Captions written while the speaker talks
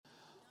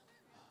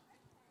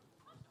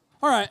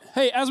All right.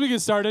 Hey, as we get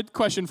started,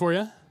 question for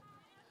you.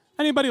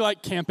 Anybody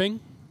like camping?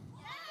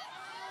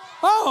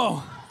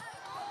 Oh.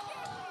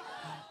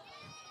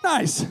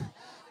 Nice.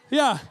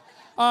 Yeah.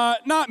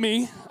 Not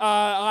me.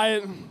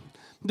 I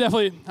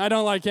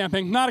don't like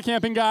camping. Not a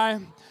camping guy.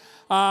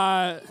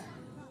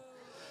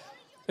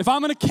 If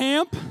I'm gonna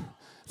camp,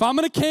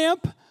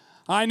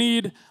 I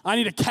need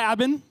a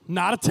cabin,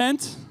 not a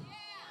tent.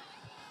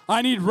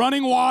 I need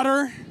running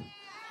water.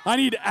 I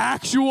need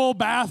actual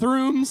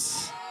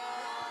bathrooms.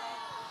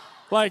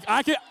 Like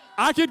I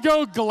could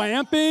go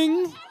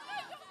glamping,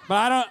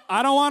 but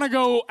I don't want to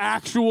go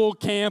actual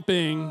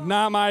camping.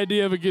 Not my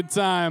idea of a good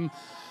time.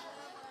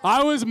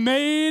 I was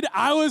made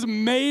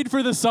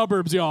for the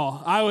suburbs,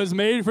 y'all. I was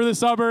made for the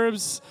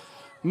suburbs,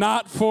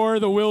 not for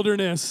the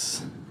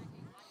wilderness.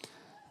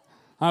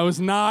 I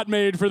was not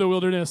made for the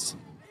wilderness.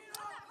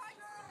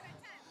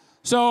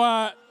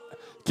 So,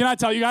 can I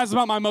tell you guys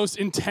about my most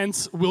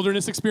intense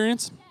wilderness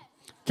experience?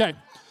 Okay,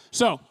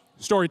 so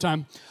story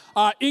time.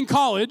 In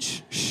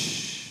college,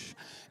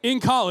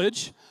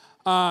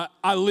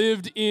 I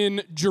lived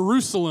in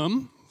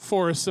Jerusalem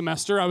for a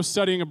semester. I was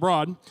studying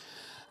abroad.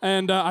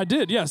 And I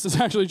did, yes, it's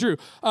actually true.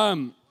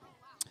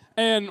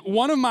 And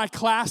one of my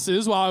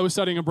classes while I was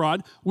studying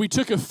abroad, we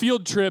took a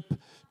field trip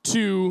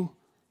to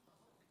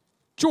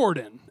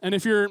Jordan. And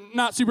if you're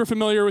not super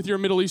familiar with your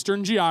Middle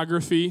Eastern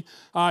geography,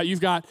 you've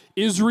got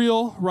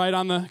Israel right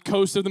on the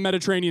coast of the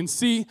Mediterranean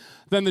Sea.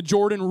 Then the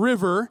Jordan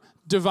River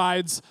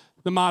divides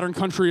the modern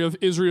country of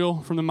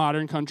Israel from the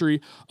modern country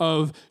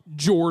of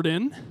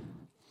Jordan.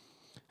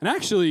 And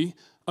actually,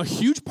 a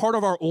huge part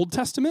of our Old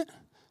Testament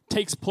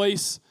takes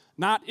place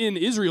not in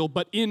Israel,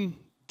 but in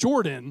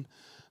Jordan,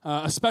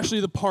 especially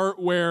the part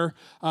where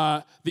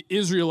the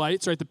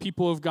Israelites, right, the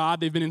people of God,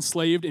 they've been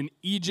enslaved in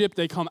Egypt.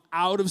 They come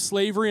out of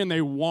slavery and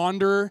they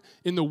wander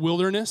in the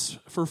wilderness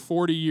for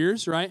 40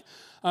 years, right?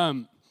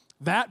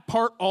 That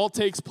part all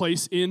takes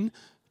place in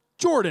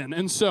Jordan.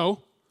 And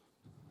so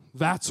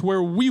that's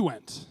where we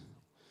went.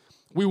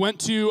 We went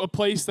to a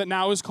place that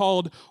now is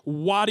called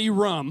Wadi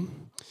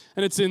Rum,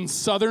 and it's in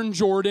southern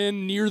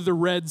Jordan near the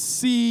Red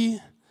Sea.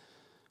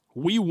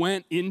 We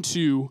went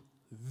into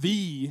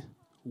the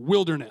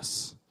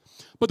wilderness.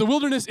 But the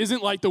wilderness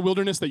isn't like the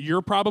wilderness that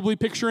you're probably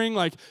picturing.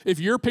 Like, if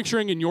you're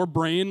picturing in your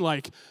brain,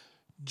 like,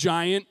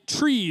 giant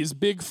trees,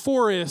 big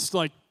forest,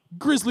 like,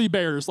 grizzly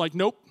bears, like,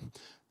 nope,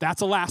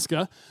 that's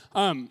Alaska.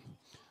 When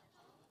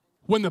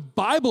the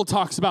Bible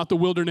talks about the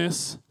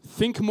wilderness,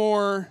 think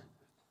more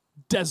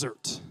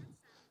desert.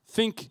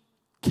 Think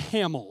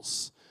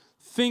camels.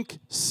 Think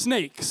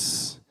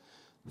snakes.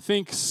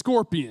 Think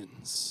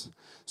scorpions.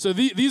 So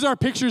these are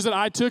pictures that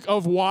I took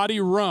of Wadi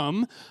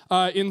Rum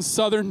in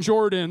southern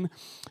Jordan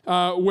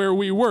where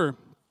we were.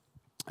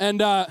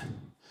 And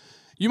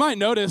you might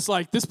notice,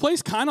 like, this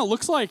place kind of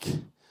looks like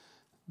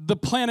the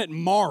planet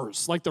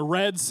Mars, like the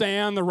red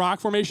sand, the rock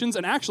formations.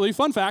 And actually,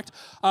 fun fact,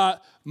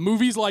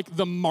 movies like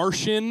The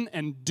Martian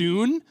and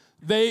Dune,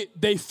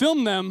 they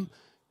filmed them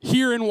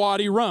here in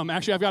Wadi Rum.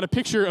 Actually, I've got a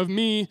picture of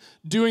me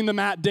doing the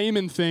Matt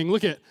Damon thing.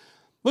 Look at.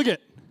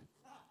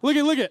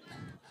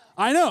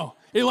 I know.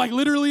 It like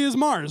literally is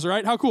Mars,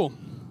 right? How cool.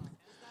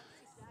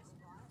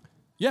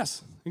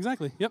 Yes,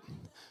 exactly. Yep.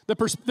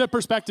 The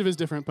perspective is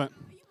different, but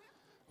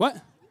what?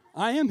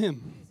 I am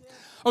him.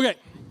 Okay.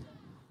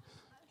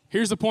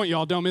 Here's the point,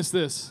 y'all. Don't miss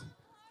this.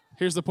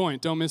 Here's the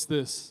point. Don't miss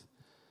this.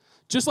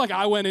 Just like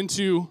I went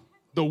into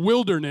the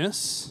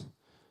wilderness,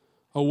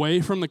 away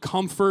from the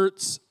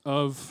comforts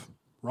of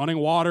running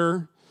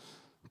water,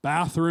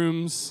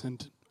 bathrooms,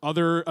 and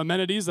other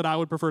amenities that I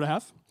would prefer to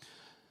have,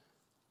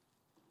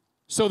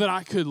 so that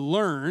I could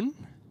learn,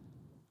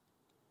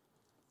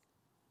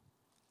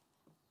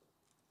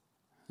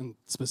 and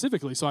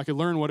specifically so I could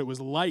learn what it was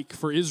like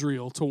for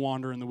Israel to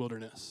wander in the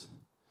wilderness.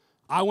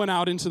 I went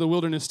out into the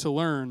wilderness to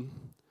learn.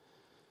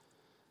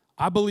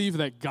 I believe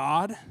that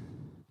God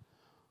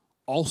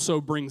also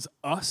brings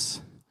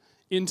us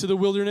into the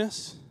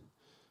wilderness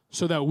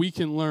so that we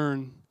can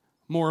learn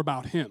more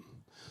about him,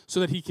 so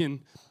that he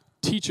can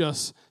teach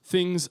us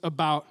things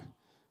about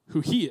who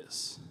he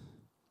is.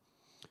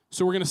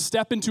 So we're going to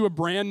step into a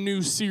brand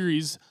new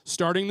series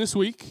starting this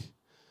week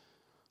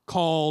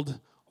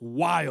called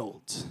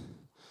Wild. The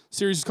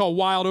series is called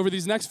Wild. Over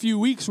these next few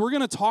weeks, we're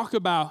going to talk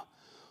about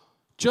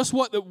just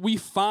what we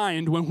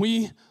find when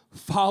we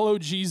follow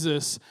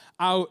Jesus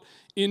out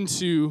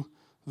into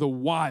the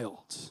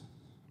wild.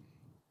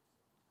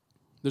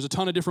 There's a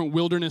ton of different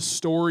wilderness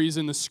stories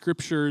in the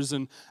scriptures,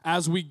 and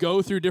as we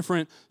go through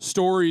different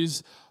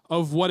stories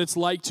of what it's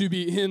like to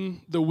be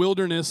in the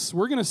wilderness,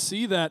 we're going to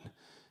see that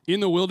in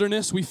the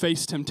wilderness we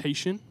face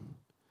temptation,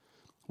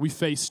 we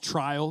face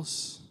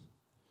trials.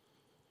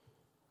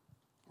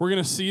 We're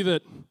going to see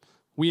that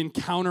we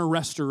encounter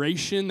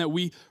restoration, that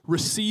we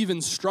receive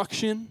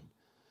instruction,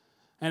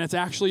 and it's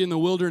actually in the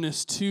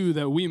wilderness too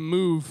that we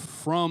move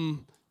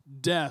from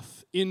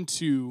death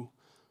into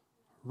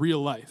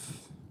real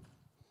life.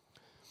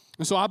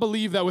 And so I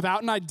believe that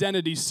without an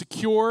identity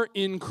secure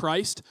in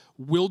Christ,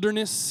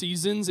 wilderness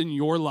seasons in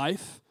your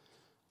life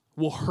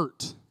will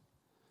hurt.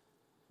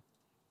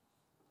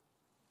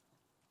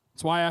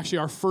 That's why actually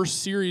our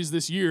first series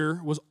this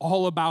year was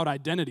all about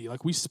identity.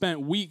 Like we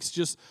spent weeks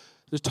just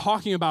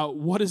talking about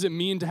what does it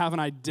mean to have an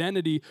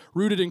identity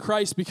rooted in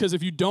Christ, because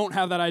if you don't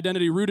have that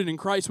identity rooted in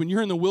Christ, when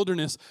you're in the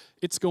wilderness,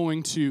 it's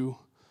going to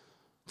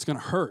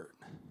hurt.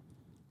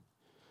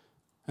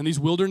 And these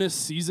wilderness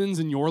seasons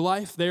in your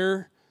life,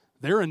 they're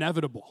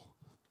inevitable.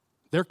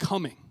 They're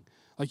coming.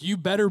 Like you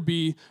better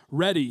be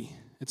ready.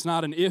 It's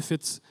not an if,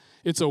 it's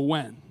a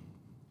when.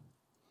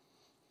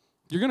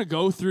 You're going to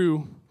go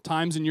through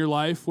times in your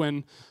life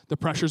when the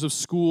pressures of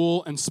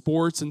school and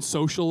sports and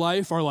social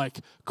life are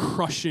like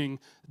crushing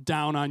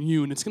down on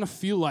you, and it's going to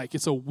feel like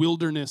it's a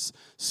wilderness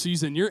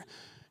season. You're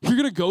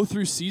going to go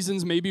through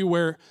seasons maybe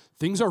where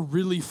things are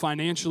really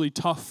financially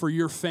tough for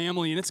your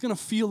family, and it's going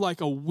to feel like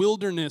a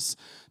wilderness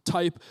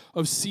type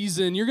of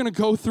season. You're going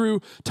to go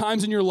through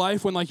times in your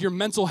life when like your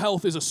mental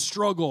health is a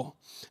struggle,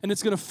 and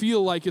it's going to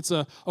feel like it's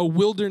a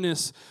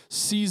wilderness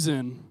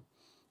season.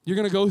 You're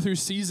going to go through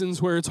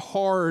seasons where it's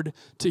hard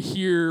to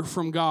hear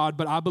from God,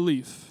 but I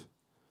believe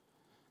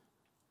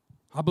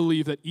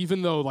that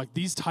even though like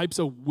these types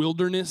of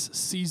wilderness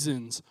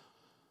seasons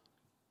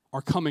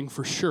are coming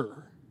for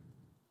sure,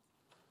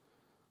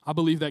 I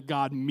believe that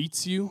God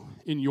meets you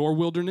in your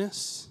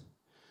wilderness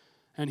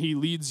and he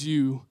leads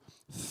you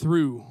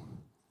through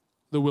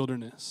the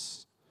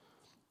wilderness.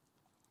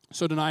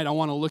 So tonight I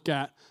want to look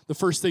at the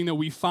first thing that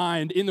we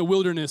find in the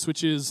wilderness,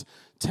 which is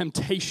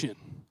temptation.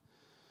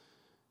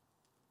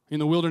 In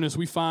the wilderness,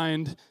 we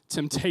find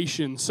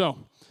temptation. So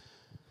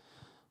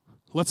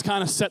let's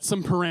kind of set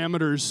some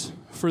parameters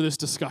for this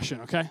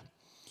discussion, okay? I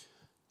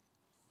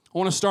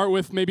want to start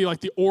with maybe like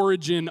the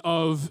origin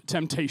of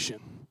temptation.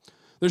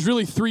 There's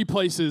really three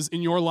places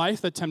in your life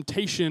that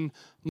temptation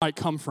might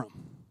come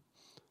from.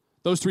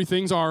 Those three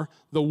things are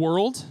the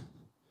world,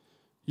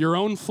 your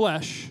own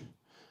flesh,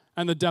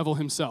 and the devil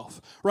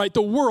himself, right?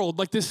 The world,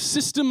 like this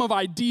system of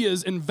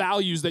ideas and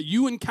values that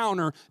you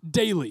encounter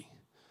daily.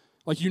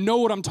 Like you know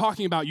what I'm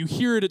talking about. You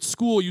hear it at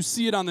school. You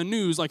see it on the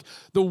news. Like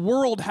the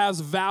world has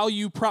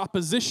value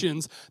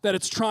propositions that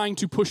it's trying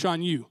to push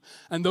on you.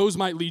 And those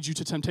might lead you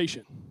to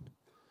temptation.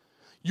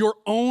 Your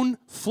own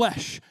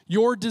flesh,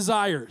 your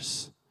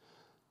desires,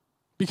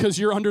 because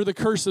you're under the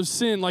curse of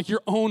sin, like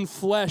your own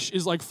flesh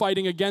is like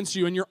fighting against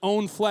you, and your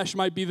own flesh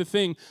might be the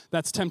thing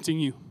that's tempting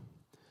you.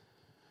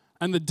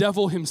 And the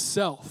devil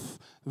himself,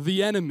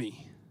 the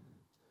enemy,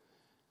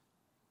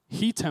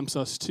 he tempts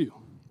us too.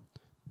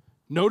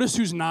 Notice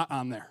who's not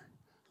on there.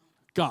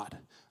 God.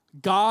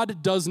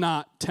 God does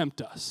not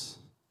tempt us.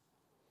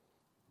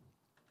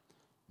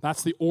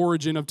 That's the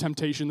origin of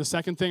temptation. The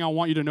second thing I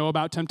want you to know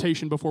about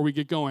temptation before we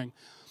get going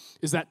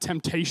is that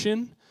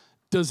temptation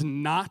does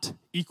not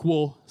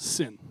equal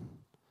sin.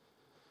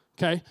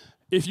 Okay?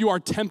 If you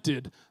are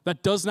tempted,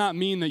 that does not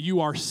mean that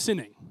you are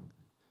sinning.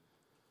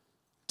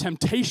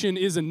 Temptation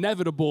is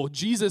inevitable.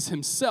 Jesus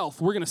himself,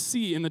 we're going to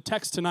see in the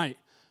text tonight,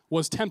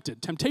 was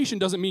tempted. Temptation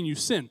doesn't mean you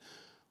sin.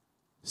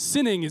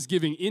 Sinning is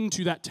giving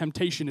into that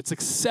temptation. It's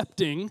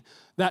accepting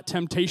that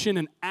temptation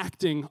and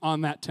acting on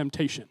that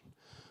temptation.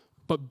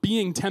 But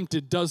being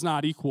tempted does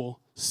not equal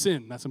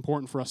sin. That's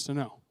important for us to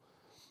know.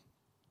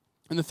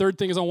 And the third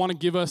thing is I want to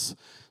give us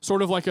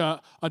sort of like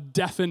a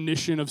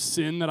definition of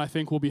sin that I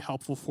think will be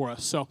helpful for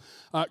us. So,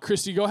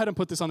 Christy, go ahead and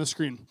put this on the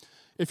screen.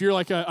 If you're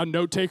like a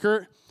note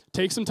taker,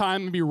 take some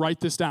time and maybe write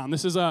this down.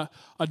 This is a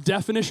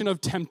definition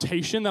of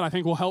temptation that I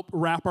think will help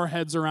wrap our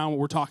heads around what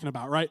we're talking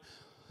about, right?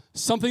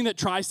 Something that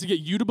tries to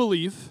get you to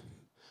believe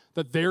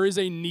that there is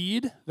a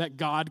need that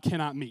God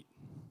cannot meet.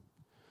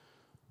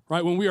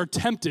 Right? When we are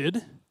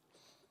tempted,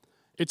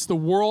 it's the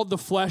world, the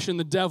flesh, and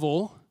the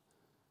devil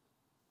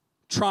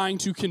trying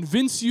to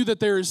convince you that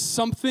there is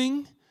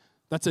something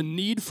that's a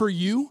need for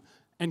you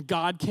and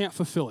God can't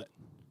fulfill it.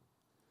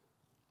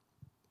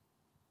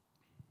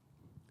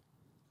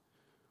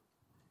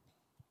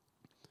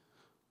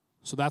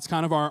 So that's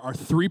kind of our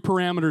three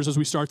parameters as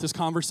we start this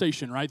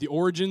conversation, right? The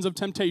origins of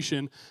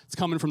temptation. It's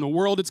coming from the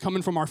world. It's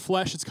coming from our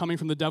flesh. It's coming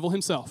from the devil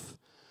himself.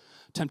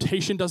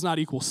 Temptation does not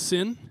equal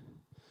sin.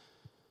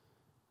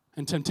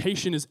 And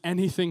temptation is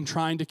anything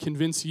trying to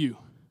convince you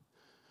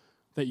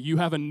that you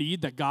have a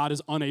need that God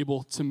is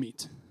unable to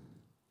meet.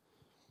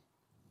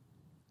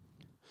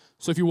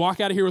 So if you walk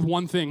out of here with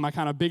one thing, my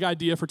kind of big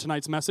idea for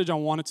tonight's message, I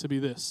want it to be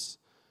this.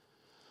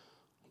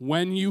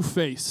 When you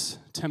face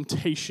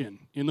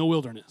temptation in the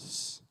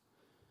wilderness,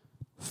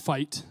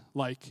 fight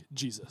like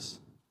Jesus.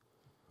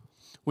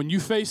 When you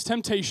face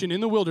temptation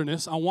in the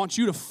wilderness, I want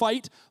you to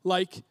fight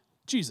like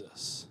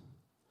Jesus.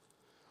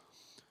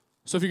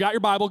 So if you got your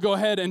Bible, go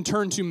ahead and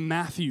turn to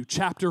Matthew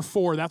chapter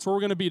 4. That's where we're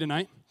going to be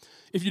tonight.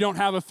 If you don't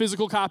have a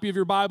physical copy of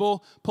your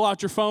Bible, pull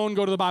out your phone,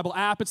 go to the Bible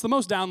app. It's the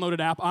most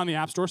downloaded app on the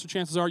App Store, so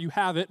chances are you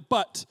have it.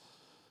 But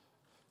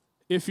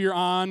if you're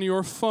on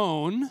your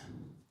phone,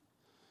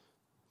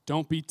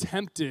 don't be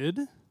tempted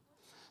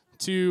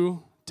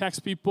to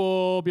text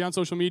people, be on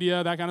social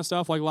media, that kind of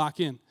stuff, like lock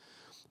in.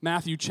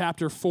 Matthew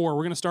chapter 4.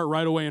 We're going to start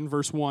right away in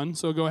verse 1,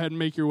 so go ahead and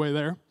make your way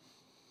there.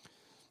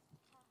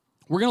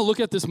 We're going to look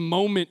at this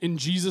moment in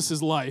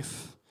Jesus'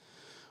 life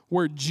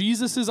where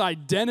Jesus'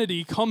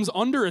 identity comes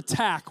under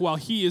attack while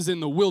he is in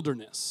the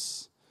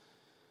wilderness.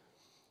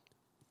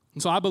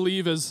 And so I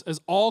believe as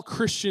all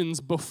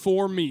Christians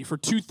before me for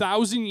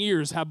 2,000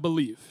 years have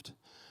believed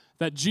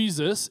that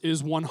Jesus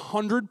is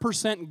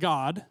 100%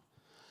 God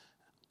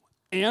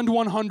and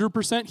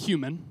 100%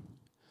 human,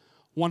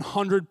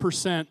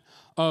 100%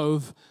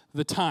 of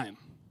the time.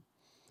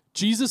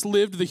 Jesus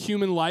lived the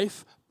human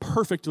life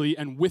perfectly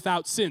and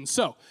without sin.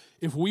 So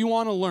if we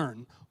want to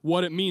learn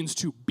what it means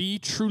to be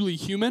truly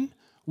human,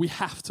 we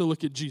have to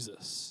look at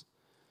Jesus.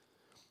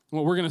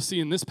 What we're going to see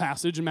in this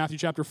passage in Matthew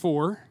chapter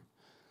 4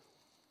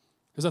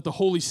 is that the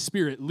Holy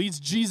Spirit leads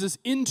Jesus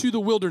into the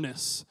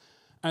wilderness,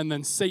 and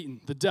then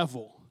Satan, the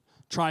devil,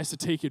 tries to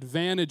take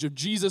advantage of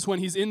Jesus when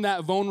he's in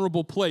that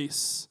vulnerable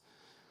place,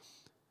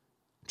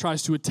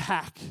 tries to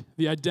attack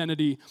the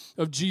identity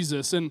of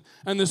Jesus. And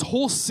this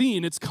whole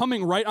scene, it's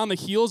coming right on the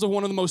heels of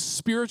one of the most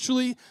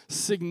spiritually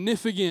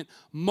significant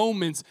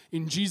moments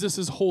in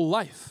Jesus' whole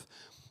life.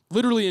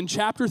 Literally in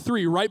chapter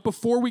 3, right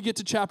before we get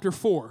to chapter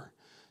 4,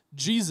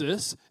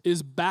 Jesus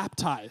is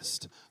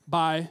baptized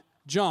by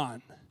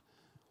John.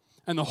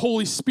 And the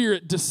Holy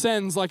Spirit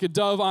descends like a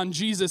dove on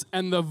Jesus,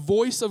 and the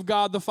voice of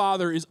God the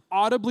Father is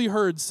audibly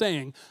heard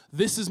saying,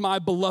 "This is my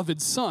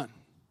beloved Son."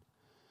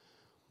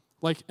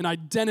 Like an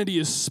identity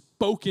is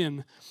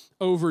spoken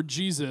over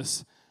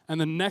Jesus,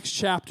 and the next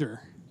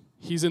chapter,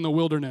 he's in the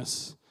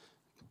wilderness,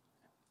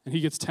 and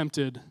he gets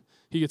tempted,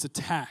 he gets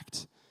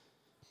attacked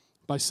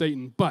by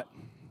Satan. But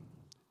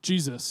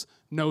Jesus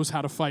knows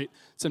how to fight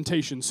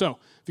temptation. So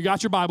if you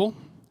got your Bible,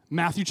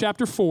 Matthew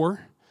chapter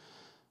 4,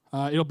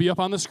 it'll be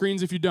up on the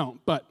screens if you don't,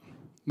 but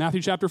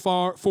Matthew chapter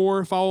 4,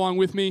 follow along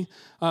with me.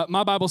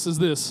 My Bible says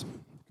this: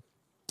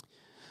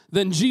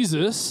 "Then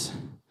Jesus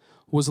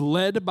was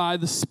led by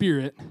the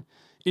Spirit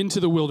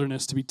into the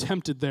wilderness to be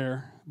tempted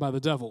there by the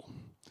devil.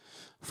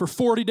 For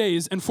 40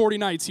 days and 40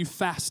 nights he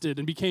fasted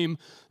and became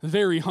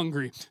very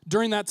hungry.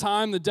 During that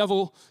time, the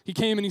devil, he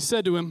came and he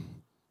said to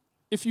him,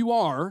 'If you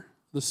are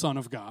the Son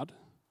of God,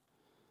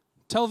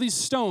 tell these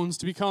stones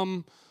to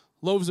become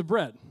loaves of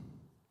bread.'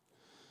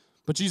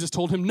 But Jesus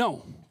told him,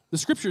 'No. The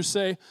scriptures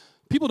say,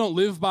 people don't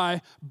live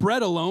by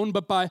bread alone,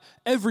 but by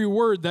every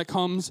word that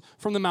comes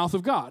from the mouth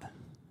of God.'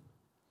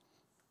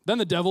 Then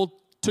the devil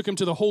took him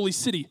to the holy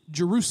city,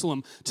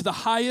 Jerusalem, to the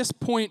highest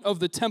point of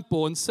the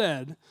temple and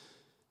said,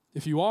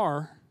 'If you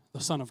are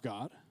the Son of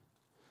God,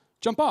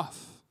 jump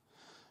off.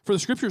 For the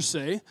scriptures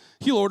say,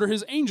 he'll order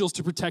his angels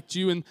to protect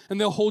you, and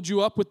they'll hold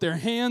you up with their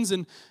hands,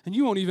 and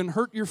you won't even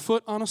hurt your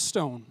foot on a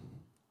stone.'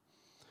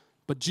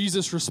 But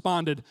Jesus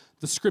responded,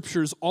 'The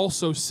scriptures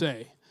also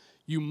say,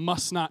 you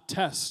must not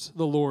test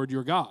the Lord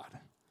your God.'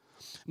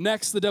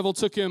 Next, the devil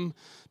took him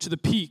to the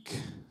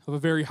peak of a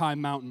very high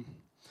mountain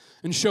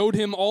and showed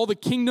him all the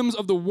kingdoms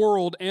of the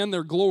world and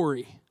their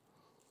glory.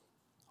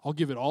 'I'll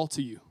give it all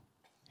to you,'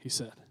 he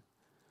said,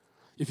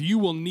 'if you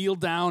will kneel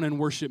down and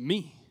worship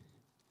me.'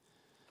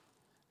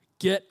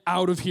 'Get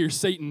out of here,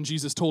 Satan,'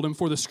 Jesus told him,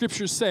 'for the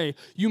scriptures say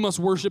you must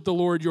worship the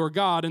Lord your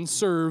God and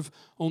serve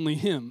only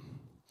him.'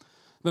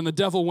 Then the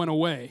devil went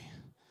away,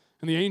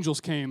 and the angels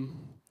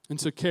came and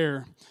took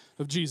care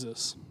of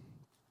Jesus."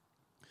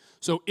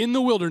 So in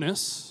the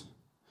wilderness,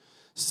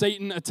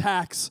 Satan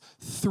attacks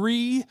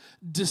three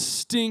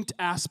distinct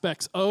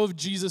aspects of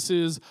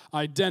Jesus'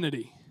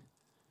 identity.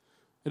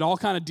 It all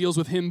kind of deals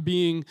with him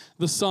being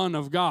the Son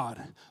of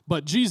God.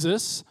 But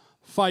Jesus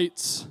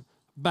fights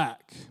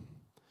back.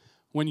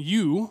 When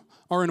you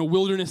are in a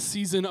wilderness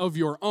season of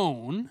your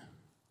own,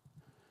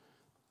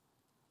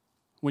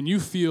 when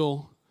you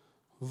feel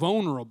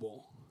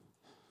vulnerable,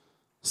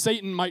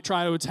 Satan might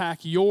try to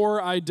attack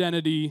your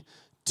identity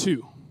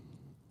too.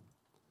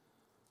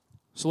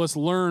 So let's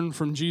learn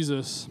from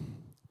Jesus.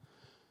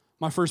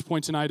 My first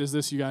point tonight is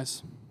this, you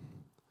guys.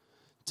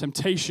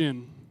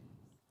 Temptation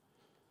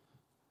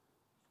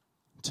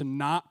to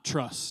not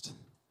trust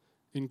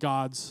in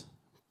God's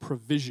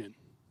provision.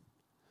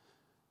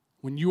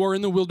 When you are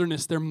in the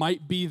wilderness, there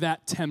might be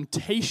that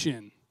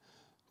temptation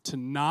to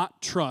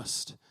not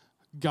trust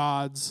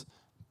God's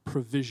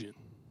provision.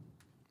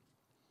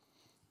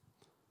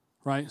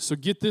 Right? So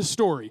get this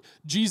story.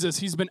 Jesus,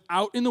 he's been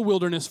out in the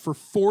wilderness for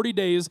 40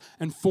 days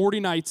and 40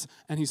 nights,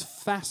 and he's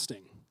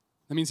fasting.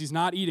 That means he's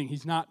not eating,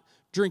 he's not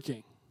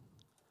drinking.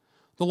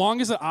 The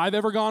longest that I've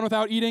ever gone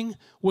without eating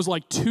was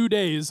like 2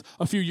 days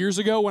a few years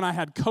ago when I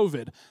had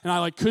COVID. And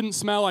I couldn't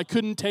smell, I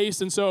couldn't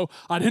taste, and so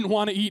I didn't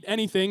want to eat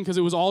anything because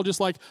it was all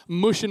just like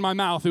mush in my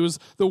mouth. It was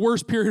the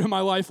worst period of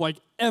my life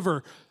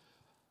ever.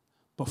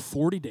 But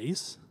 40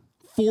 days?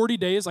 40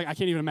 days? I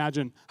can't even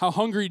imagine how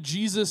hungry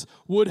Jesus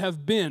would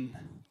have been.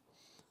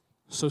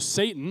 So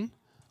Satan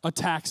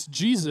attacks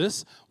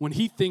Jesus when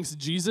he thinks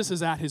Jesus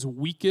is at his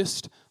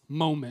weakest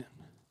moment.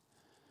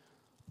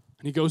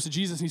 And he goes to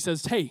Jesus and he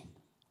says, "Hey,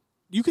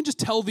 you can just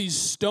tell these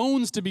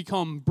stones to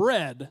become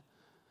bread,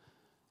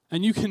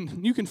 and you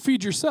can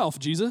feed yourself,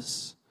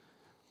 Jesus."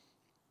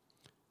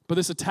 But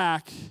this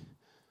attack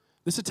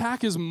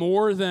is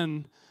more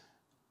than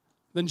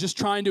just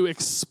trying to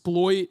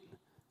exploit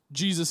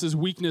Jesus'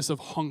 weakness of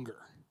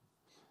hunger.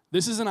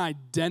 This is an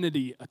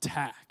identity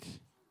attack.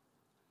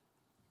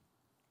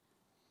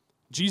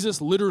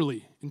 Jesus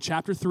literally, in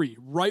chapter 3,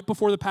 right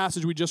before the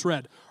passage we just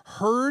read,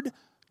 heard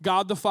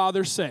God the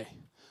Father say,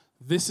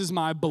 "This is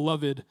my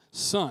beloved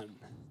Son."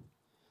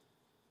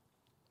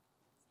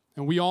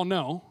 And we all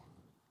know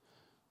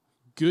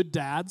good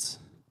dads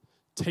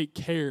take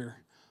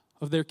care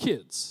of their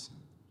kids.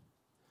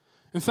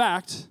 In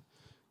fact,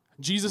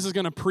 Jesus is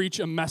going to preach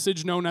a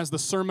message known as the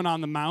Sermon on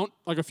the Mount,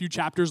 like a few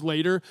chapters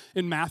later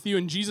in Matthew,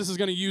 and Jesus is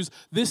going to use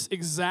this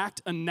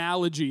exact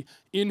analogy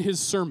in his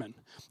sermon.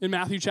 In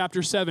Matthew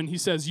chapter 7, he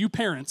says, "You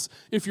parents,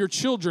 if your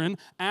children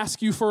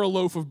ask you for a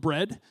loaf of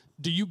bread,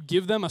 do you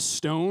give them a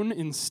stone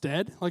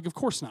instead?" Like, of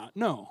course not.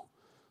 No.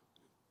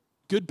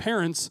 Good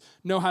parents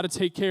know how to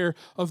take care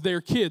of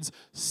their kids.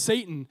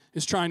 Satan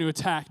is trying to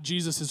attack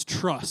Jesus'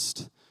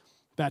 trust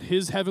that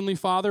his heavenly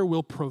Father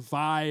will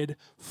provide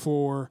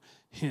for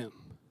him.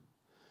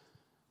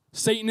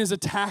 Satan is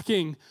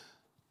attacking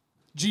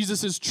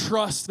Jesus'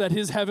 trust that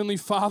his heavenly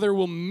Father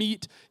will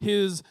meet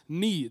his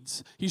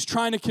needs. He's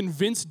trying to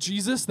convince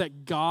Jesus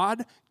that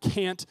God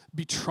can't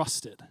be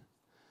trusted.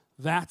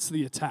 That's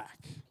the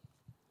attack.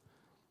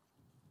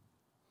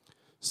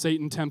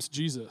 Satan tempts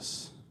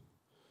Jesus.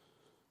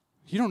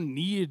 You don't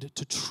need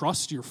to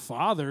trust your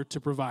Father to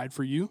provide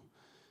for you.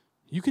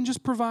 You can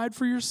just provide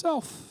for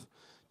yourself.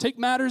 Take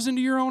matters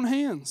into your own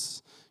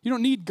hands. You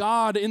don't need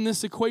God in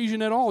this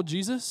equation at all,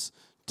 Jesus.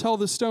 Tell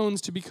the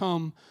stones to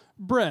become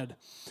bread.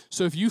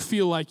 So if you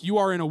feel like you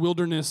are in a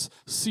wilderness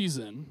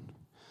season,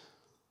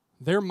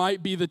 there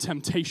might be the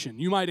temptation.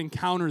 You might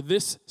encounter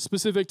this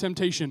specific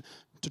temptation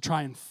to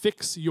try and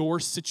fix your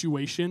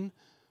situation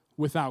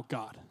without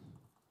God.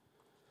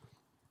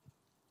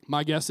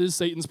 My guess is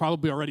Satan's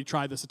probably already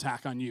tried this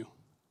attack on you.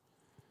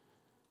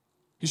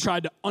 He's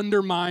tried to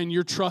undermine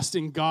your trust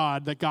in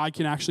God, that God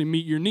can actually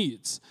meet your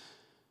needs.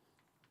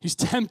 He's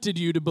tempted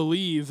you to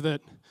believe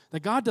that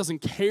God doesn't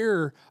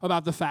care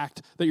about the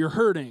fact that you're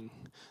hurting,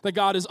 that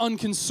God is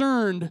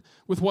unconcerned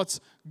with what's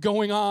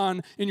going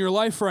on in your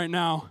life right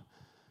now.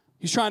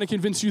 He's trying to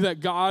convince you that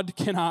God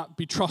cannot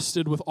be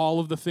trusted with all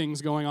of the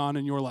things going on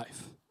in your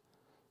life.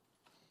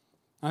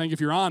 I think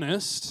if you're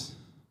honest,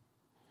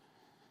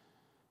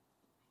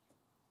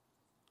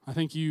 I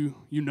think you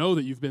know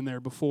that you've been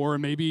there before,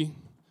 and maybe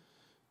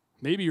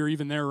you're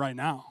even there right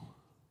now.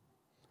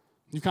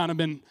 You've kind of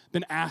been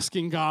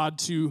asking God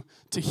to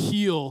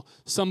heal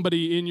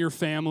somebody in your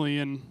family,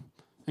 and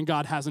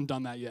God hasn't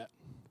done that yet.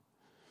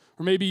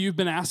 Or maybe you've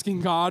been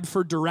asking God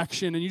for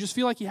direction, and you just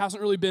feel like he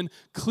hasn't really been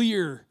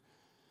clear.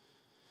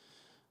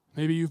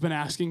 Maybe you've been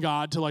asking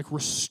God to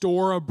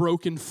restore a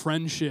broken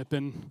friendship,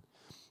 and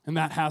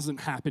that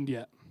hasn't happened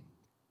yet.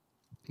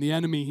 The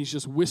enemy, he's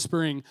just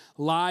whispering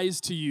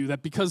lies to you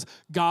that because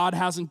God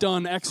hasn't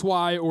done X,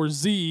 Y, or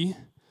Z,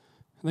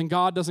 then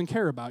God doesn't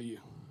care about you.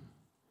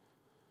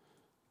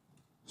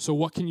 So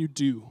what can you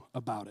do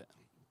about it?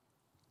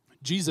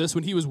 Jesus,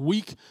 when he was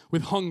weak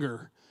with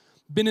hunger,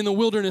 been in the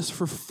wilderness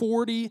for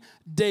 40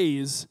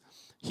 days,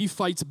 he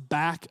fights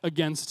back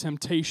against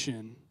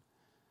temptation.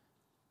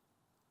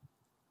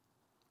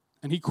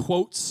 And he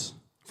quotes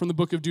from the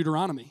book of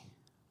Deuteronomy,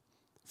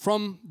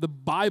 from the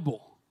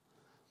Bible.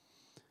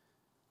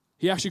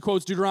 He actually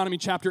quotes Deuteronomy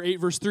chapter 8,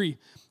 verse 3.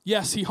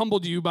 "Yes, he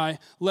humbled you by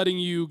letting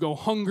you go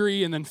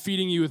hungry and then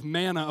feeding you with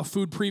manna, a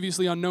food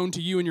previously unknown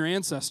to you and your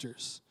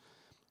ancestors.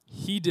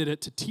 He did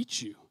it to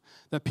teach you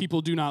that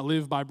people do not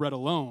live by bread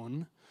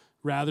alone.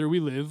 Rather, we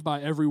live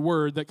by every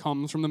word that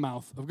comes from the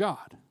mouth of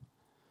God."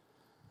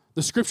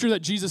 The scripture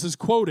that Jesus is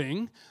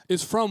quoting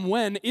is from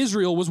when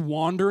Israel was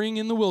wandering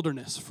in the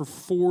wilderness for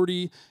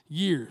 40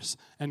 years.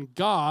 And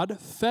God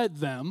fed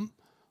them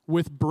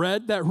with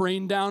bread that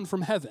rained down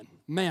from heaven,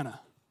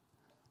 manna.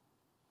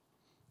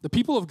 The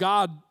people of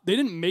God, they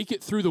didn't make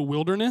it through the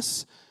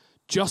wilderness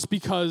just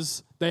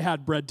because they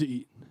had bread to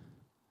eat.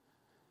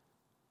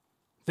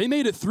 They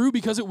made it through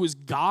because it was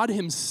God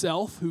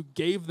himself who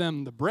gave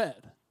them the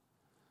bread.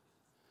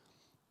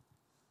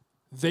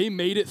 They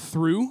made it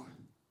through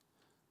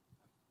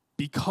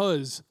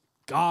because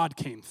God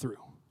came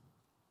through.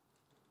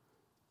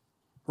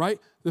 Right?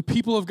 The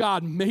people of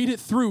God made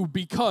it through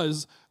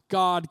because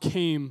God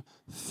came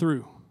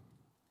through.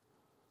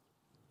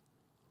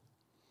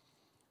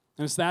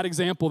 And it's that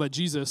example that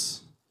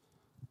Jesus,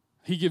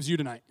 he gives you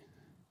tonight.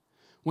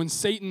 When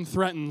Satan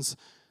threatens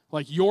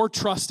your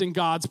trust in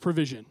God's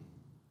provision,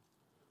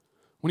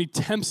 when he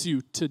tempts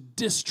you to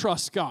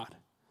distrust God,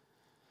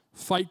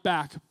 fight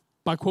back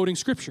by quoting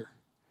scripture.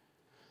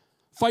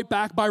 Fight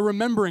back by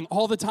remembering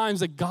all the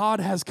times that God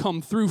has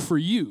come through for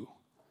you.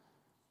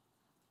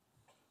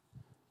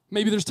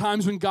 Maybe there's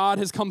times when God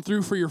has come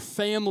through for your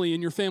family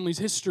and your family's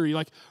history.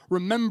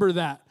 Remember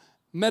that.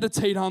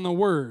 Meditate on the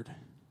word.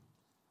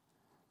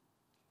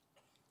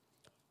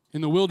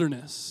 In the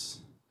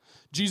wilderness,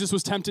 Jesus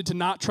was tempted to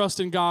not trust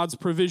in God's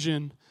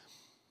provision.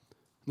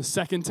 The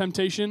second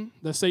temptation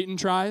that Satan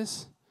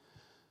tries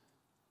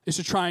is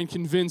to try and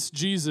convince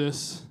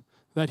Jesus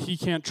that he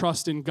can't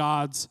trust in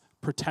God's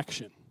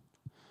protection.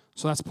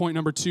 So that's point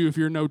number 2 if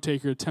you're a note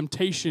taker.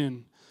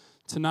 Temptation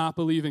to not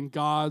believe in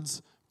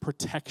God's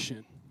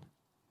protection.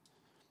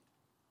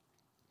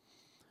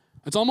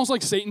 It's almost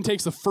like Satan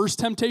takes the first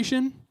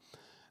temptation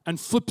and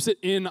flips it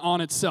in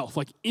on itself,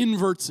 like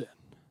inverts it.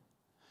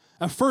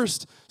 At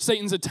first,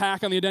 Satan's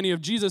attack on the identity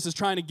of Jesus is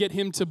trying to get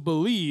him to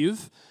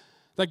believe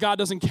that God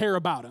doesn't care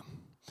about him.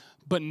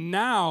 But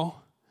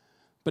now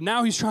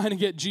he's trying to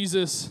get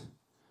Jesus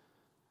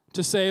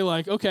to say,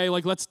 like, okay,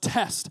 like, let's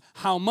test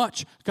how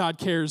much God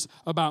cares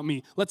about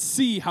me. Let's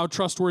see how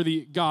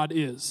trustworthy God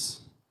is.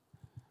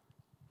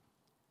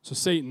 So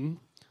Satan,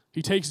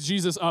 he takes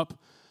Jesus up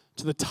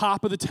to the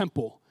top of the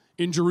temple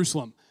in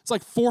Jerusalem. It's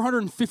like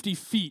 450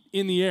 feet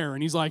in the air,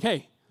 and he's like,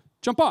 hey,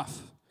 jump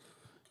off.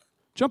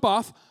 Jump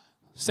off.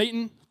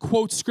 Satan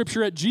quotes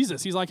scripture at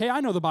Jesus. He's like, hey,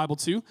 I know the Bible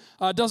too.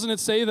 Doesn't it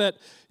say that,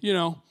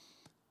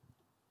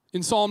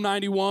 in Psalm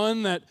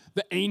 91 that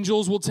the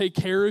angels will take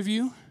care of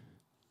you?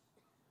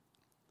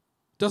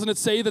 Doesn't it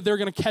say that they're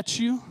going to catch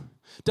you?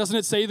 Doesn't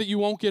it say that you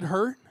won't get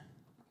hurt?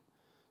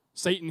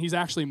 Satan, he's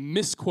actually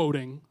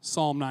misquoting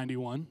Psalm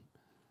 91.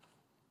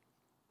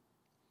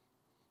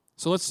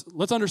 So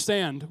let's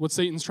understand what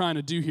Satan's trying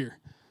to do here.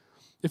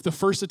 If the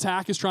first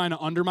attack is trying to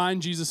undermine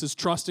Jesus'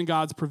 trust in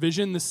God's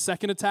provision, the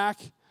second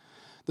attack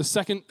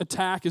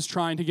is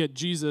trying to get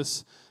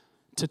Jesus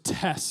to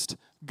test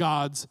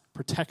God's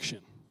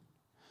protection,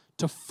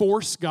 to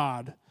force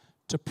God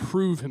to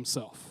prove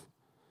himself.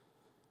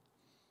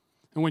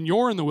 And when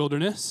you're in the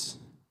wilderness,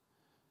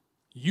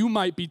 you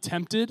might be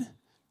tempted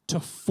to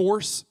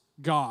force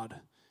God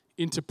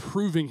into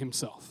proving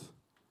himself.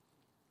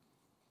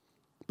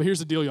 But here's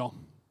the deal, y'all.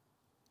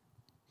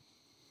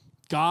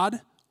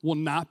 God will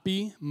not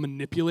be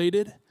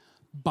manipulated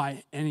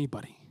by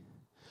anybody.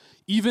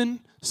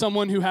 Even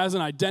someone who has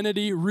an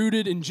identity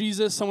rooted in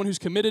Jesus, someone who's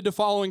committed to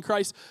following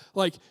Christ,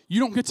 like, you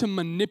don't get to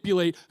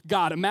manipulate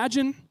God.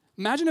 Imagine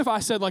if I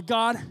said, like,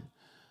 God,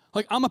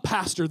 like, I'm a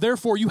pastor,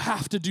 therefore you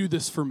have to do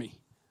this for me.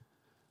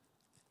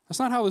 That's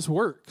not how this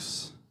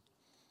works.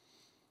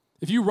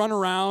 If you run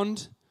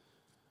around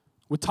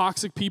with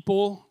toxic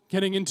people,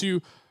 getting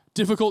into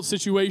difficult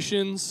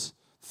situations,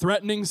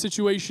 threatening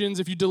situations,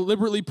 if you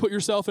deliberately put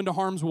yourself into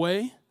harm's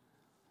way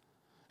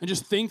and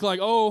just think like,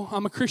 oh,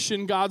 I'm a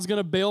Christian, God's going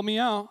to bail me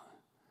out,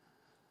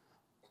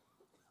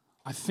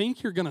 I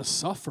think you're going to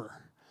suffer.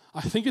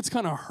 I think it's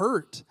going to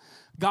hurt.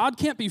 God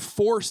can't be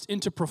forced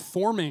into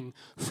performing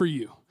for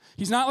you.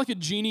 He's not like a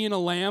genie in a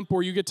lamp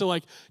where you get to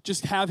like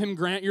just have him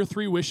grant your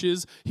 3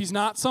 wishes. He's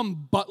not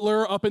some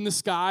butler up in the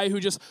sky who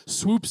just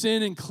swoops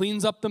in and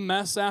cleans up the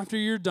mess after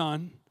you're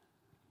done.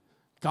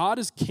 God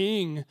is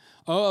king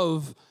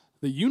of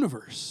the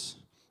universe,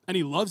 and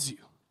he loves you,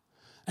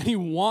 and he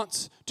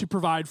wants to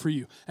provide for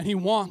you, and he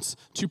wants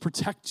to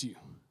protect you.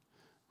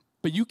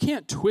 But you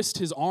can't twist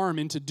his arm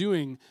into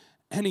doing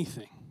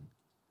anything.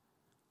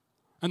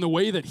 And the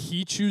way that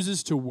he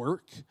chooses to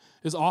work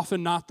is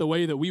often not the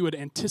way that we would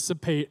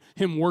anticipate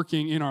him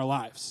working in our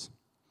lives.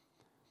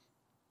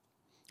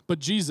 But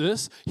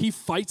Jesus, he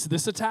fights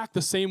this attack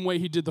the same way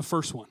he did the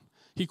first one.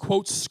 He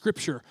quotes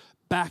scripture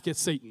back at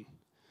Satan.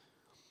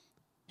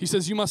 He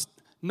says, you must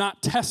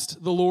not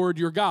test the Lord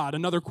your God.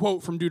 Another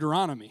quote from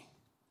Deuteronomy.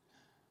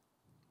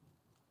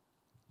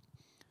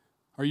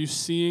 Are you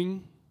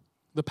seeing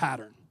the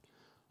pattern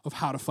of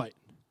how to fight?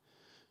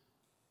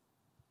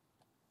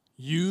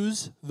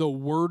 Use the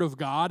word of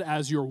God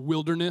as your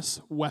wilderness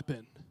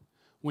weapon.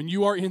 When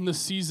you are in the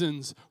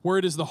seasons where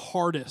it is the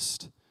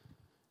hardest,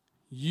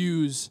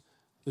 use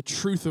the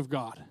truth of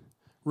God.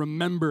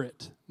 Remember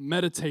it.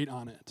 Meditate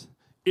on it.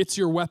 It's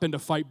your weapon to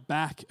fight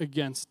back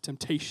against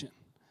temptation.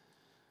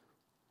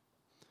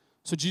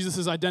 So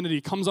Jesus'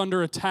 identity comes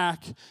under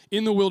attack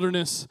in the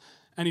wilderness,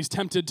 and he's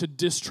tempted to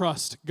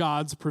distrust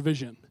God's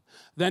provision.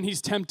 Then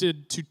he's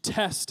tempted to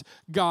test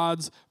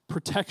God's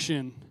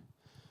protection.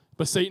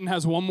 But Satan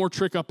has one more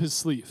trick up his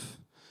sleeve.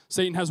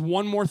 Satan has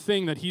one more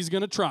thing that he's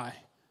going to try.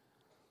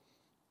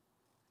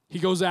 He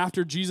goes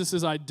after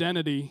Jesus'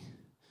 identity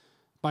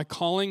by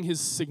calling his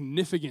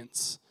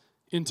significance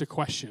into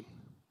question.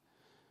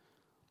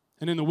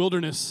 And in the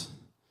wilderness,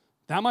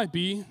 that might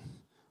be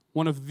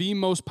one of the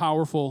most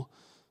powerful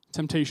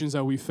temptations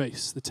that we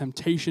face, the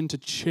temptation to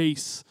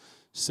chase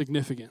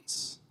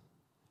significance.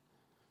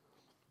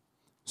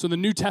 So the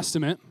New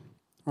Testament,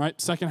 right,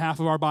 second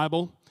half of our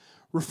Bible,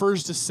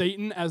 refers to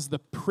Satan as the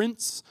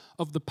prince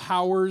of the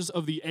powers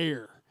of the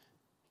air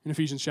in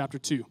Ephesians chapter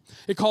 2.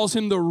 It calls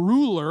him the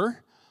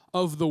ruler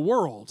of the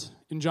world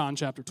in John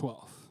chapter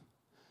 12.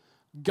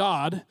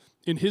 God,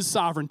 in his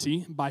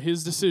sovereignty, by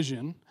his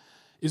decision,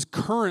 is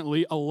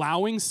currently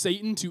allowing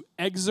Satan to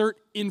exert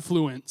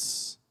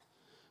influence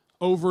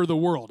over the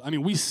world. I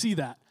mean, we see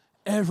that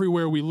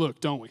everywhere we look,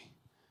 don't we?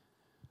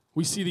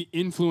 We see the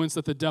influence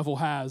that the devil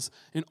has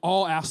in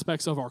all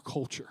aspects of our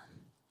culture.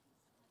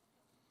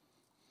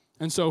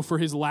 And so for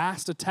his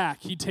last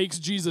attack, he takes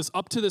Jesus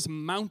up to this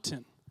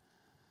mountain.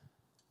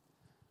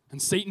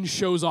 And Satan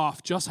shows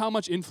off just how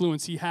much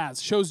influence he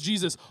has, shows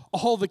Jesus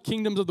all the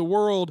kingdoms of the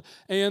world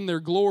and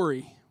their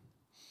glory.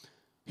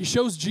 He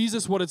shows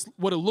Jesus what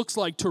it looks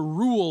like to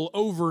rule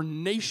over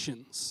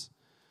nations.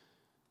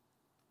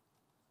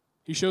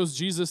 He shows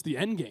Jesus the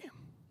end game.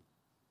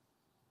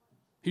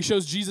 He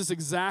shows Jesus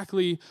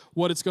exactly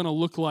what it's going to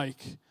look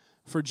like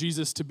for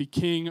Jesus to be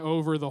king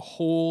over the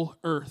whole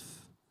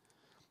earth.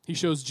 He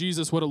shows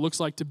Jesus what it looks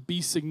like to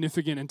be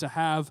significant and to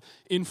have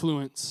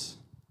influence.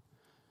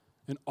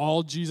 And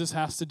all Jesus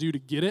has to do to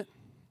get it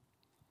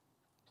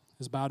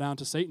is bow down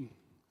to Satan.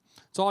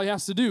 That's all he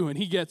has to do, and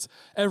he gets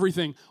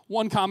everything.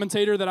 One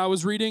commentator that I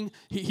was reading,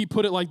 he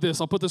put it like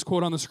this. I'll put this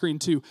quote on the screen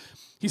too.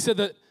 He said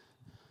that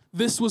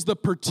this was the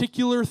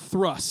particular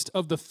thrust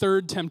of the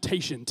third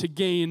temptation, to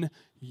gain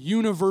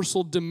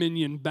universal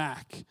dominion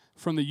back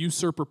from the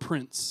usurper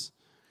prince,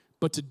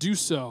 but to do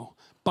so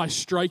by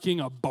striking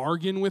a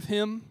bargain with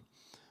him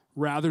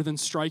rather than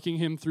striking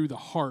him through the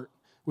heart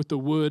with the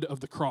wood of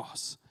the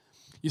cross.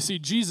 You see,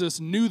 Jesus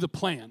knew the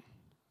plan.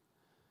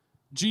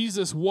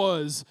 Jesus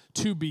was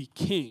to be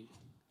king,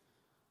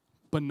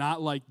 but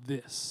not like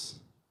this.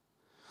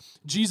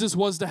 Jesus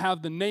was to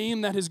have the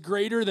name that is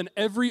greater than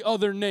every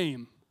other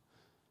name,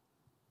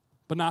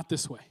 but not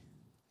this way.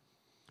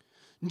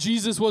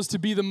 Jesus was to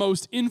be the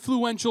most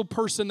influential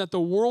person that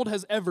the world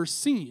has ever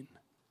seen.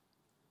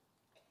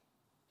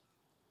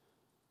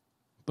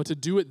 But to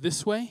do it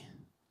this way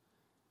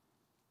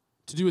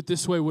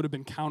would have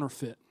been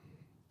counterfeit.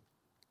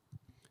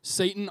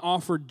 Satan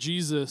offered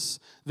Jesus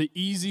the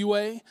easy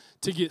way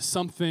to get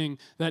something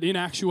that in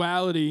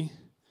actuality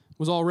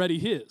was already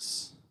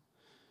his.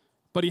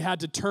 But he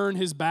had to turn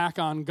his back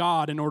on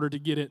God in order to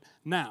get it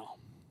now.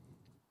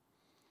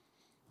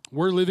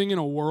 We're living in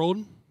a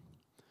world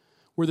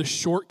where the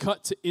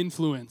shortcut to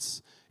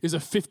influence is a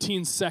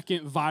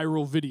 15-second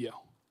viral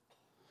video.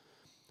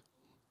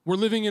 We're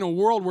living in a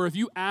world where if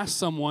you ask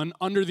someone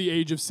under the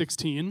age of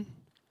 16,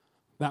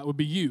 that would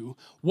be you,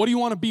 what do you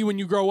want to be when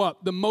you grow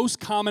up? The most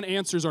common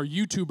answers are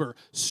YouTuber,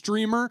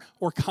 streamer,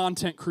 or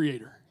content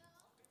creator.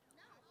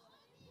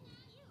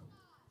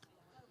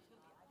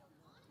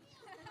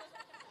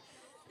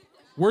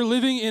 We're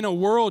living in a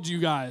world, you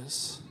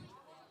guys,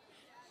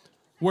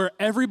 where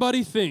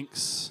everybody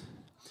thinks,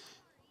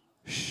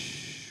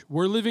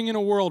 we're living in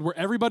a world where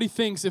everybody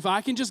thinks if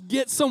I can just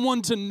get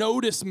someone to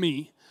notice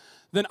me,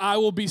 then I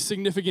will be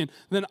significant,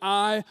 then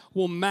I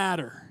will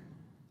matter.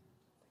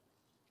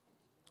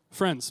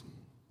 Friends,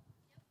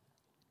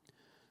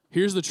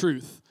 here's the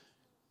truth.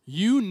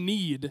 You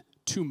need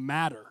to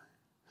matter.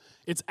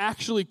 It's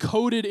actually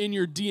coded in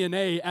your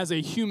DNA as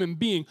a human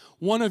being.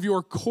 One of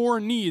your core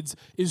needs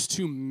is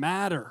to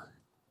matter.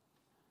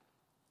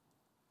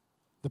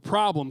 The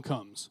problem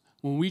comes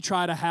when we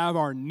try to have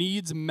our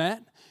needs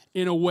met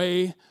in a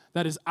way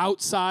that is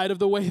outside of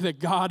the way that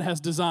God has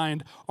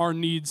designed our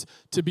needs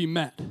to be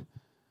met.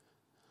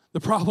 The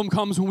problem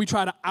comes when we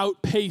try to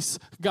outpace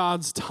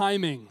God's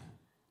timing.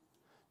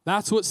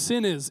 That's what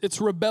sin is.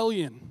 It's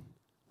rebellion.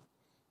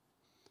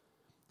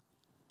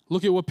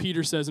 Look at what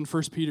Peter says in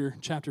 1 Peter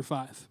chapter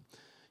 5.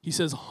 He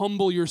says,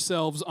 "Humble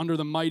yourselves under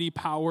the mighty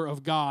power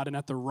of God, and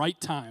at the right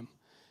time,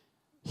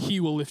 he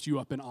will lift you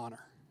up in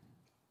honor."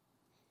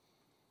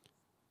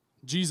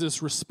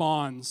 Jesus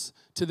responds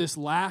to this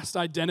last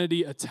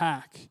identity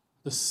attack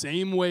the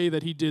same way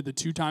that he did the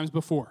 2 times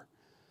before.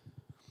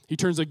 He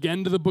turns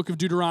again to the book of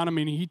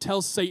Deuteronomy, and he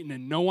tells Satan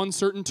in no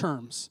uncertain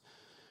terms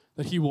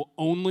that he will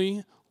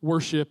only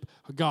worship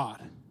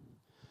God.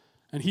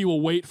 And he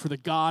will wait for the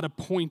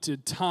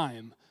God-appointed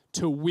time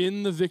to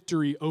win the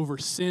victory over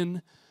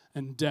sin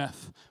and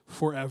death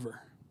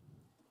forever.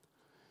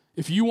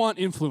 If you want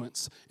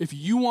influence, if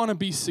you want to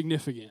be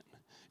significant,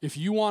 if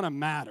you want to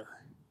matter,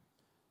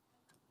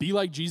 be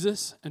like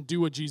Jesus and do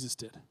what Jesus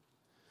did.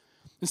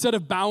 Instead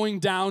of bowing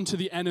down to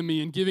the enemy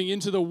and giving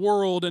into the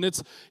world and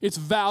its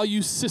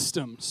value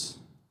systems,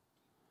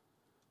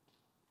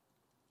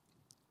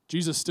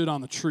 Jesus stood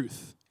on the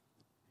truth.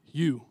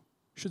 You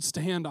should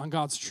stand on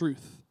God's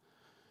truth.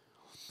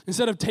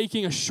 Instead of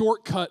taking a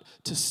shortcut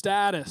to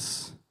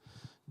status,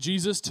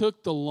 Jesus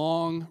took the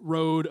long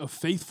road of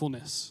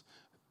faithfulness.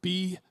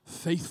 Be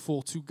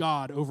faithful to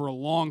God over a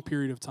long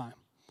period of time.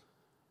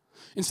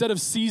 Instead of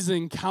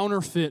seizing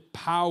counterfeit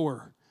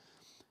power,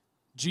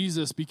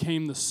 Jesus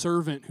became the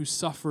servant who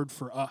suffered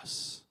for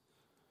us.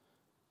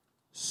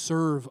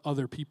 Serve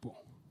other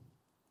people.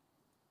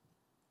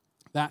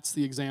 That's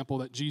the example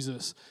that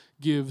Jesus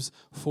gives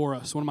for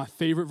us. One of my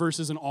favorite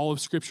verses in all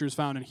of Scripture is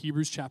found in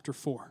Hebrews chapter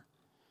 4.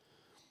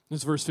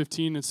 This verse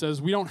 15, it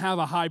says, "We don't have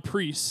a high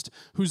priest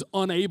who's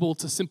unable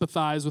to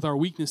sympathize with our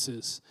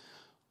weaknesses.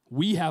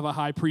 We have a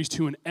high priest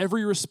who in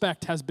every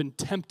respect has been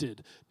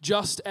tempted,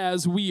 just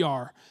as we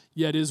are,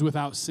 yet is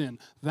without sin."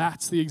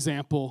 That's the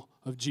example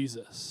of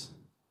Jesus.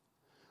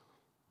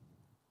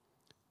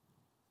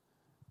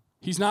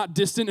 He's not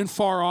distant and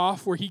far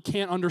off where he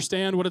can't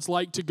understand what it's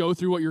like to go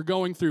through what you're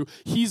going through.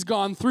 He's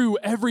gone through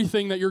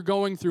everything that you're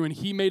going through, and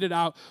he made it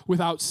out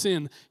without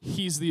sin.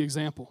 He's the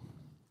example.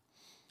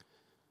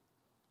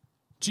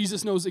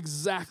 Jesus knows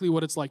exactly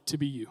what it's like to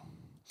be you.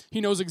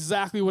 He knows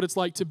exactly what it's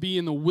like to be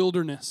in the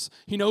wilderness.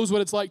 He knows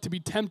what it's like to be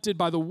tempted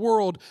by the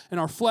world and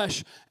our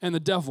flesh and the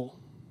devil.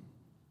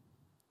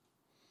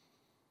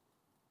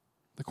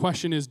 The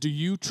question is, do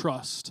you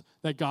trust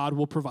that God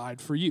will provide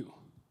for you?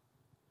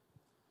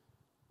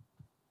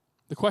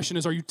 The question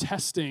is, are you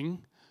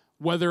testing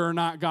whether or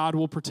not God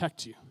will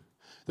protect you?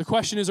 The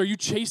question is, are you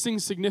chasing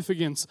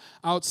significance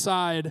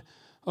outside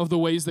of the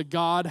ways that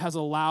God has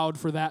allowed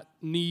for that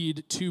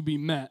need to be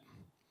met?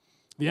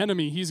 The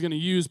enemy, he's going to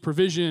use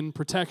provision,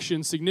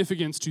 protection,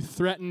 significance to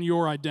threaten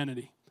your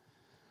identity.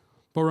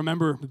 But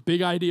remember, the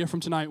big idea from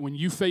tonight, when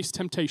you face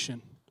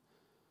temptation,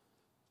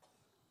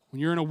 when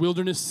you're in a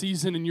wilderness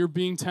season and you're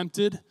being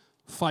tempted,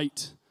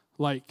 fight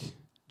like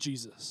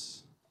Jesus.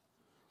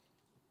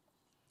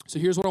 So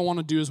here's what I want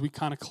to do as we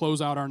kind of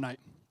close out our night.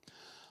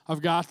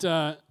 I've got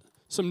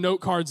some note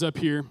cards up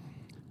here.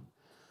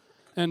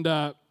 And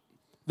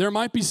there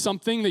might be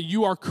something that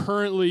you are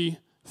currently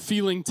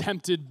feeling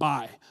tempted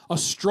by, a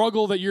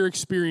struggle that you're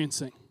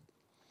experiencing.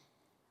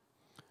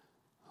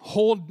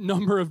 Whole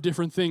number of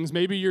different things.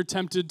 Maybe you're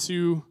tempted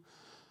to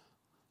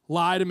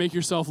lie to make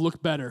yourself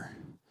look better.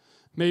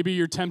 Maybe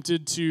you're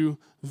tempted to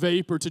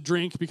vape or to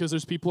drink because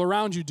there's people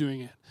around you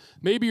doing it.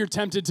 Maybe you're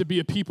tempted to be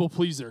a people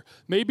pleaser.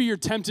 Maybe you're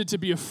tempted to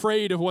be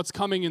afraid of what's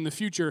coming in the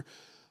future.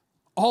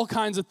 All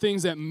kinds of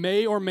things that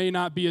may or may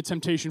not be a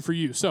temptation for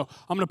you. So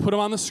I'm going to put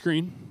them on the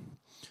screen.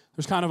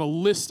 There's kind of a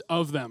list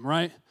of them,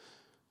 right?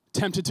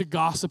 Tempted to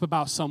gossip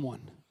about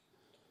someone.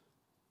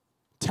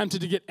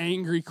 Tempted to get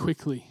angry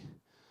quickly.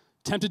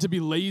 Tempted to be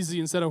lazy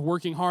instead of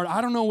working hard.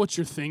 I don't know what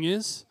your thing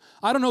is.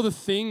 I don't know the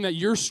thing that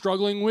you're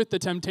struggling with, the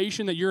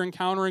temptation that you're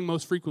encountering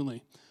most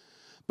frequently.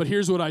 But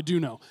here's what I do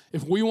know.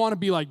 If we want to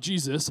be like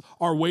Jesus,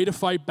 our way to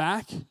fight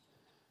back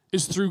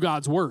is through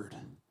God's word.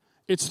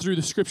 It's through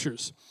the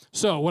scriptures.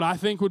 So what I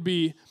think would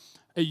be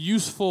a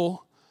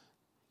useful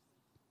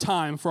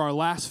time for our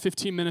last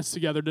 15 minutes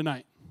together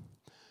tonight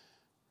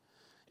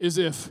is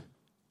if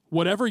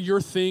whatever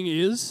your thing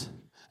is,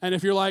 and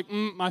if you're like,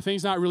 my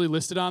thing's not really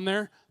listed on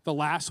there, the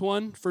last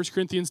one, 1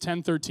 Corinthians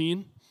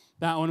 10:13,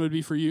 that one would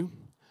be for you.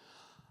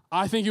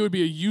 I think it would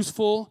be a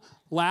useful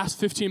last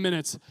 15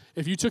 minutes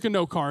if you took a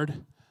note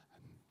card,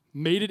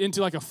 made it into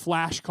like a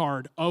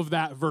flashcard of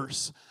that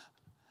verse,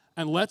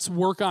 and let's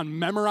work on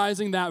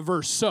memorizing that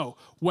verse. So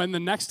when the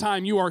next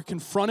time you are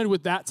confronted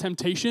with that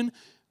temptation,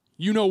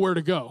 you know where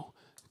to go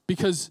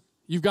because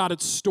you've got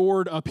it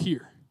stored up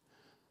here.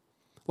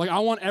 Like I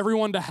want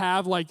everyone to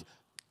have like,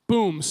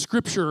 boom,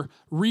 scripture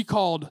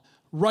recalled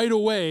right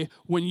away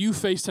when you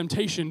face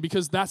temptation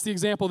because that's the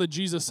example that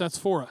Jesus sets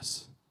for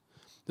us.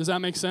 Does that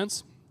make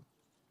sense?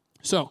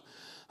 So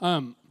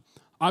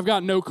I've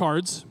got note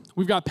cards.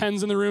 We've got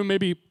pens in the room.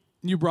 Maybe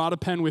you brought a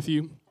pen with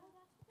you.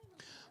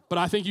 But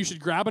I think you should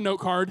grab a note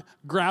card,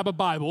 grab a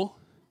Bible,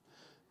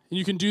 and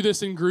you can do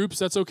this in groups.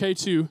 That's okay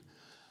too.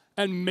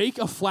 And make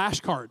a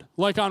flashcard.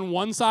 Like on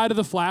one side of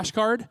the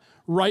flashcard,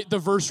 write the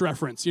verse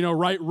reference.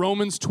 Write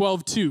Romans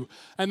 12:2.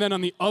 And then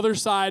on the other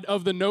side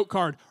of the note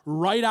card,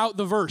 write out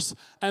the verse.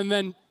 And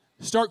then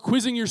start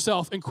quizzing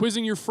yourself and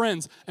quizzing your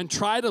friends. And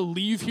try to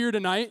leave here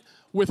tonight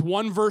with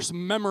one verse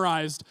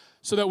memorized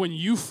so that when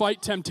you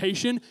fight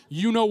temptation,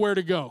 you know where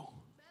to go.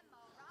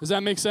 Does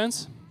that make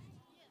sense?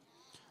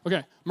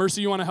 Okay,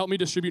 Mercy, you want to help me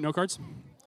distribute note cards?